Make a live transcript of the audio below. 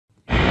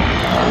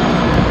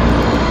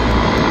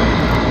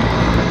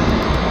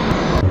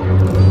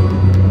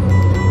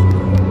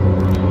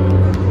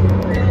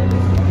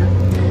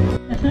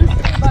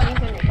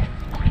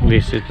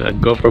This is a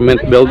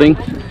government building.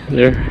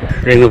 They're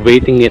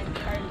renovating it.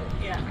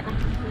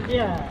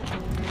 Yeah.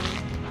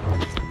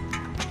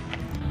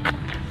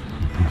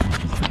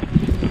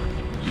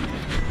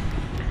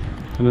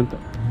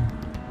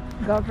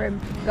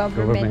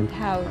 Government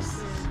house.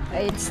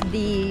 It's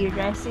the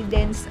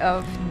residence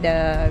of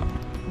the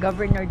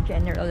Governor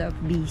General of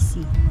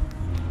BC.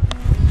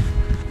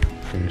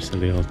 There's a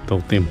little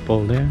totem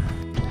pole there.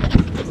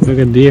 Look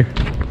at deer.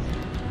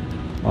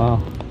 Wow.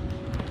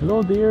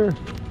 Hello deer.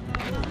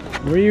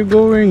 Where are you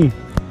going?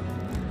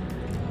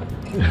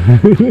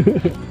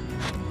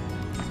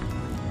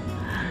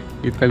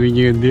 Kita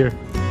niyo yung deer.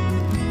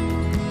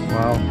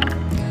 Wow.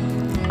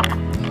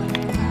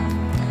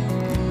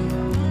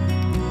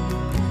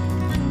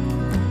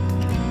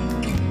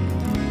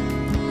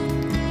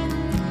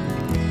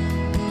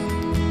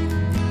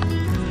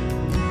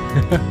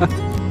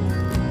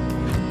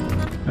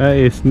 That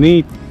is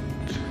neat.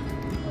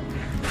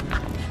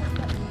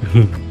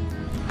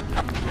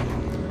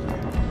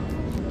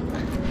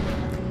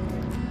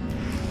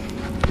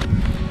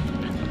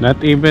 Not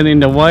even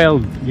in the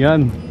wild.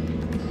 Yan.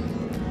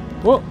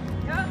 Whoa. I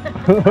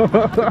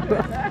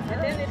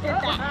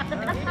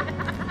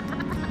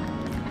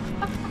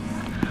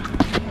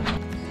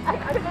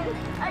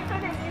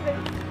couldn't even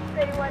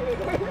say what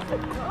it is.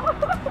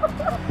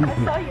 I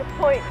saw you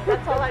point.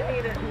 That's all I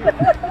needed.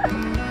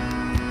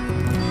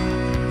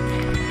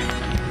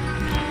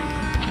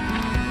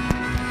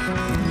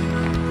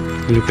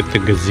 Look at the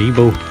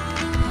gazebo.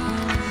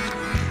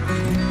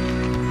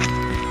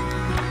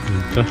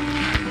 Ito.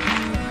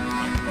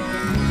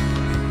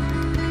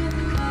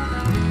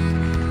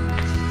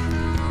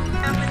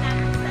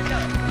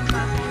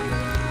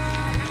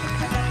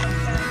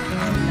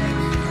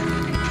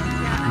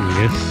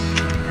 Yes.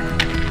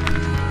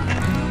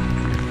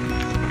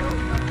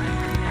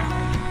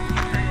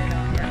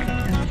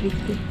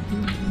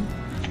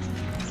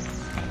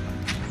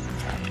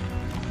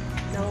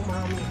 No,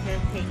 Mom, you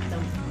can't take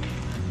them.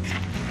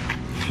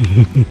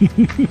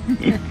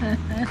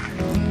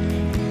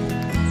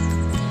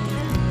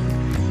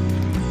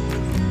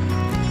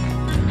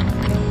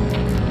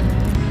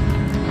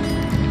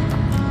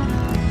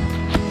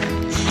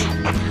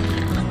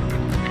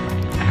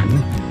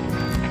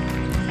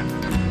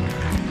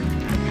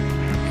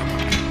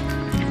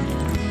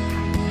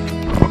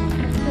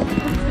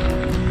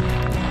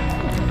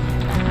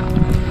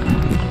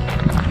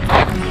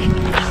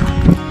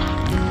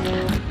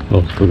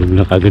 Oh, tulog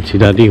na kagad si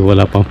Daddy.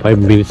 Wala pang 5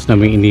 minutes na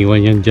may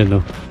iniwan yan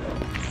dyan, oh.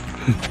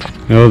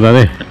 Oh,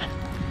 Daddy.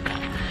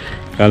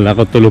 Kala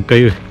ko tulog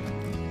kayo.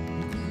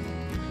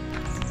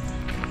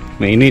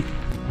 Mainit.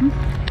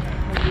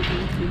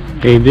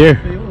 Hey dear.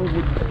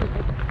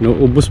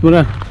 Naubos mo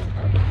na.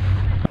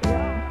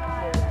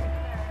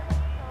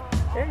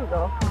 There you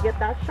go. You get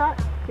that shot?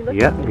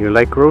 Yeah, you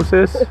like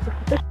roses?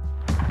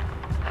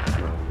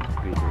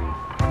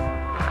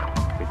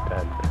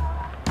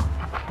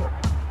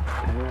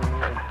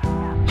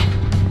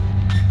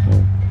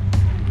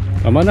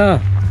 Tama na.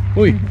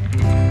 Uy.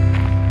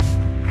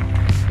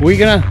 Uwi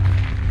ka na.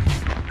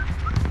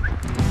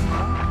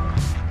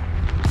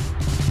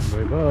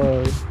 Bye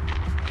bye.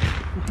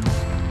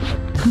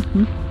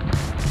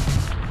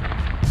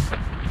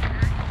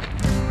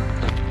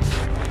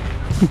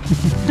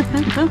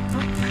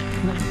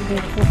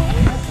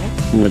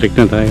 Balik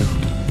na tayo.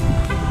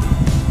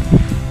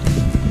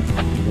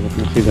 Balik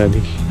na si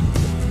Daddy.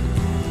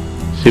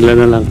 Sila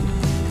na lang.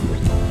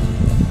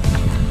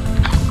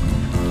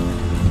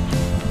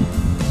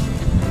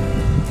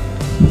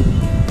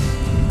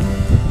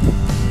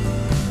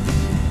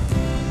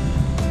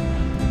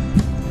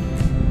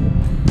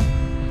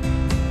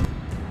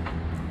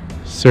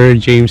 Sir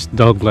James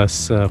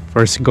Douglas,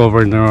 first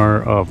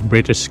governor of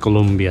British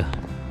Columbia.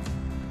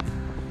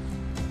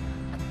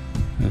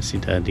 Si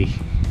Daddy,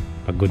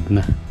 pagod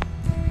na.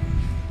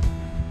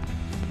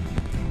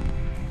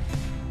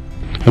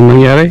 Ano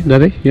nangyari,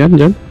 Daddy? Yan,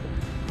 dyan.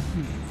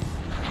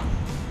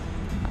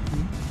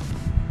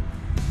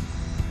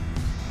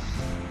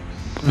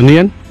 Ano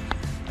yan?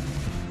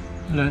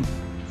 Alan.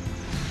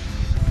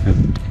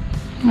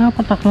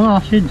 Nakapatak ng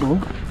acid, oh.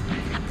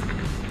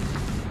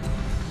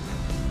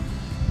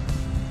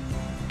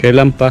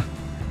 Kailan pa?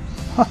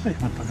 Ay,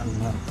 matagal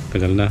na.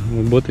 Tagal na.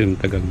 Mabuti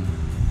matagal na.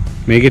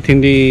 Mahigit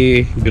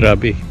hindi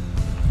grabe.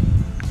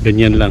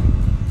 Ganyan lang.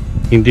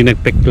 Hindi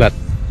nagpeklat.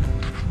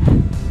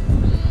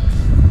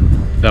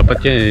 Dapat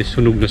yan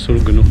sunog na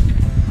sunog, ano?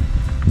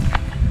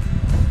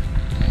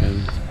 Yan.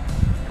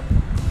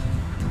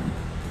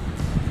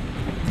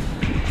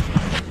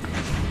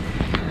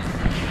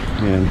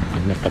 Yan.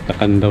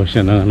 Napatakan daw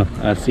siya ng ano,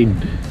 acid.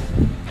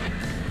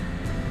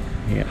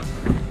 Yeah.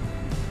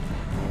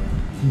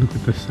 Look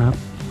at the sap.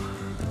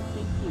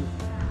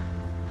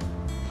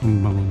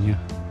 Ang bango niya.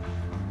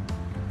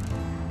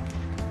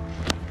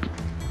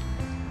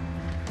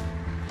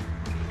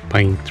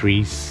 Pine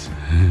trees.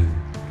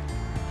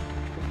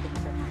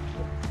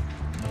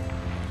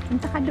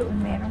 Punta ka doon,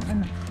 merong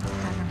ano,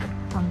 parang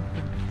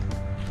pumpkin.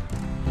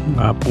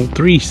 Apple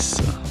trees.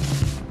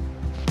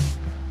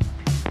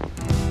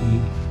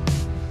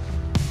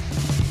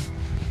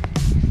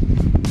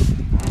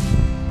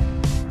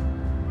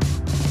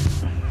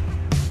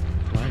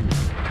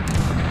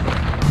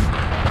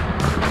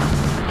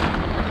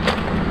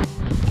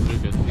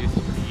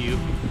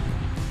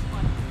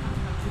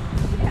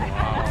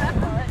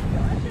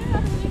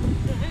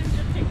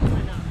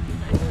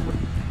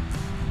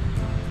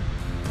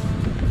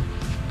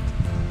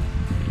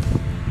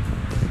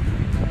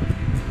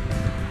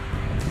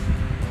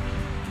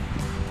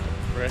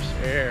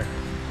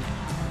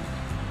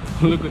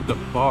 Look at the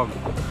fog.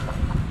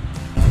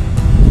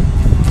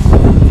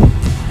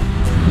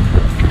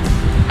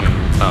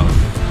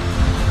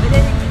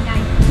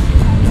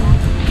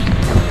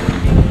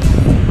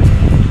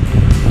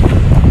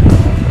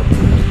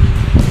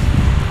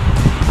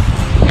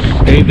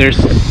 Hey, there's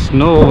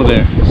snow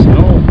there.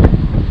 Snow.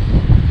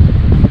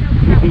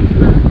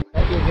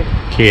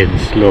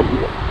 Kids, look.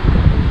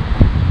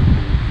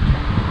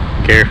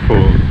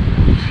 Careful.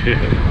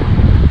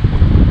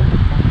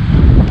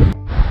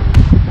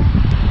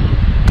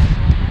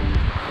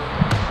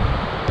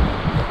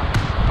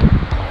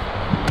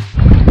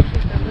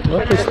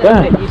 What is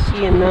that? You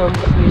see in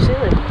New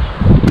Zealand.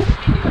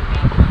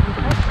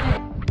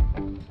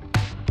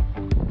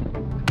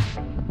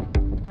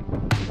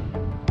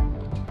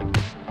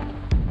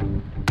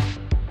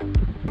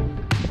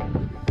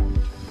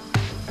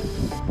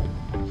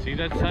 See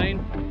that sign?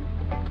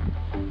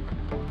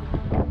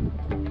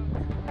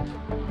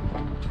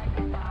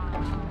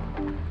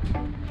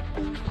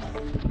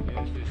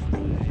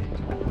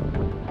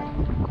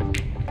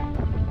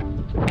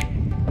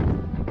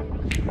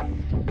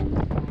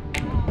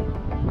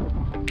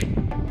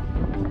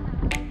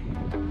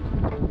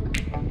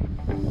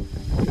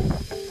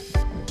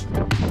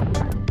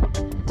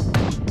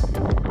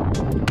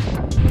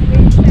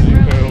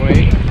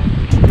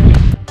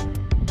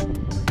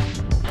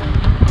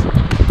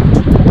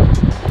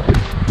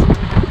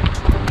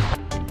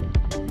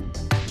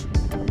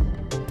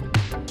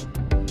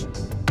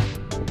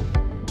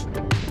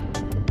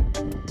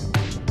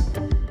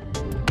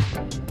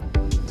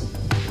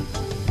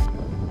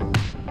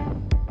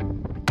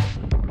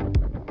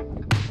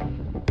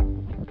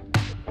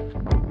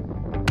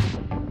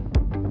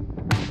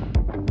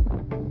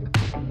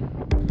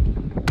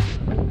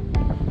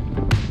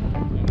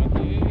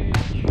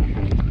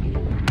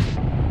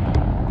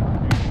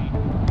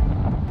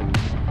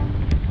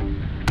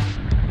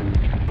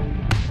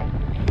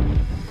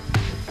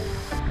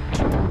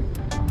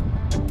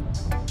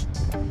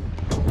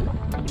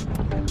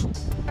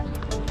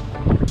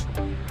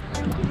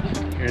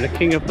 You're the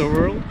king of the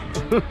world?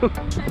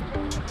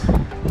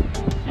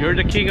 You're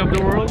the king of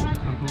the world?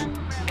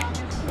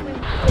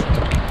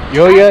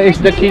 Yoya is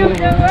the king of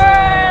the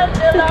world,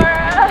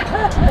 Delora!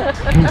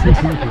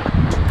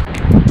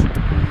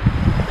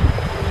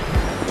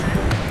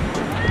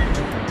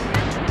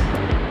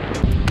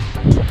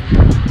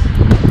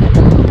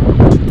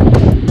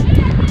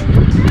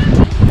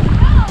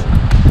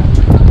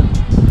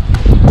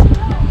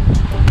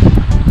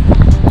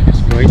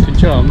 He's going to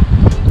jump.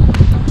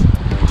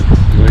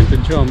 Going to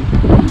jump.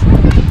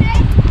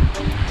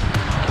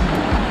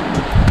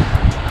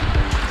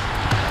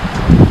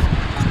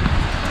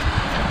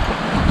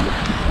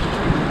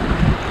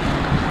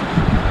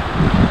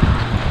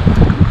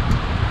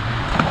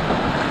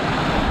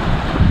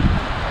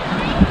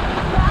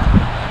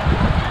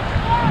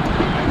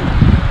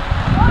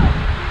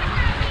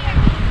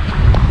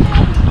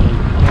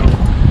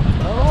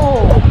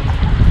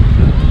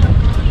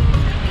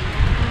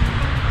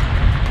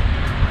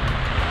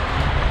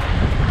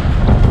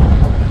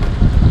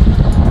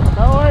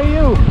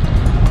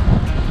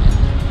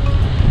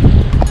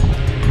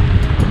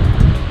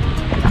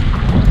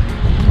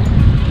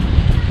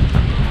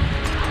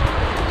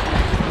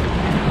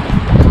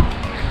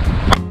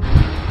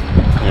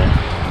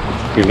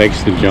 He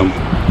likes to jump.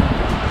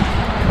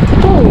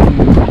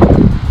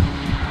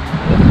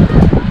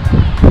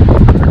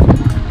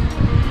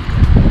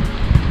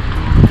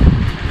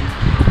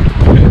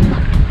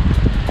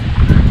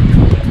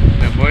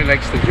 The boy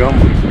likes to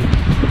jump.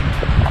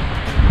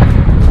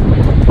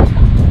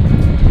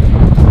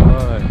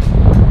 Boy.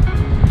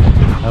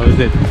 How is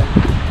it?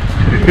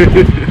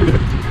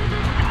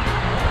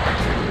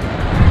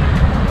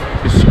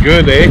 It's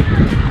good, eh?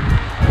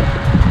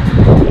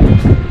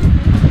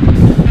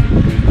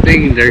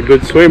 They're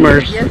good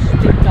swimmers. Yes,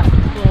 they've got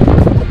full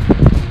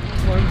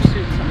warm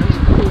suits on,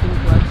 including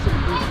gloves and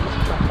boots.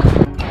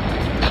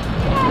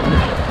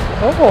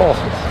 Oh,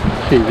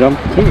 she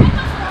jumped too.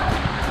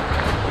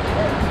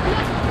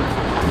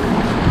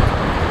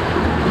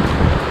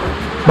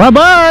 Bye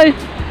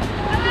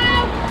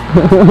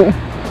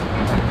bye.